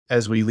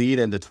as we lead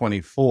into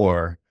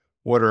 24,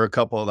 what are a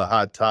couple of the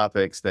hot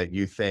topics that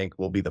you think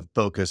will be the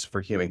focus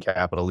for human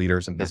capital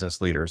leaders and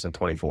business leaders in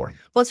 24?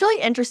 Well, it's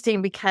really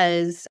interesting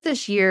because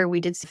this year we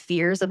did see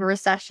fears of a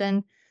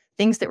recession.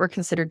 Things that were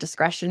considered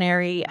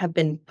discretionary have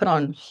been put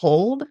on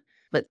hold.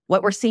 But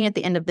what we're seeing at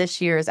the end of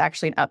this year is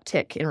actually an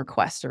uptick in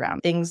requests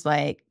around things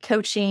like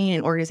coaching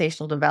and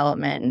organizational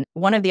development. And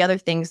one of the other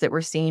things that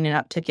we're seeing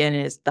an uptick in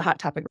is the hot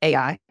topic of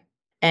AI.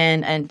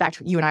 And in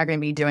fact, you and I are going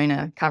to be doing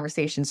a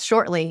conversation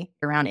shortly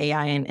around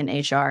AI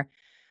and HR.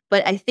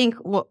 But I think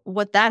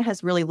what that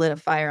has really lit a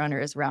fire under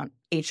is around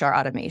HR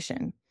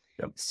automation.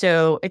 Yep.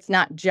 So it's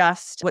not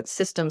just what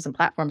systems and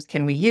platforms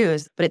can we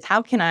use, but it's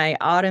how can I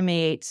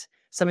automate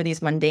some of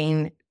these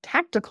mundane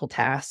tactical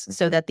tasks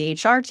so that the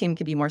HR team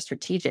can be more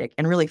strategic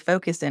and really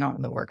focus in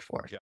on the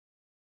workforce.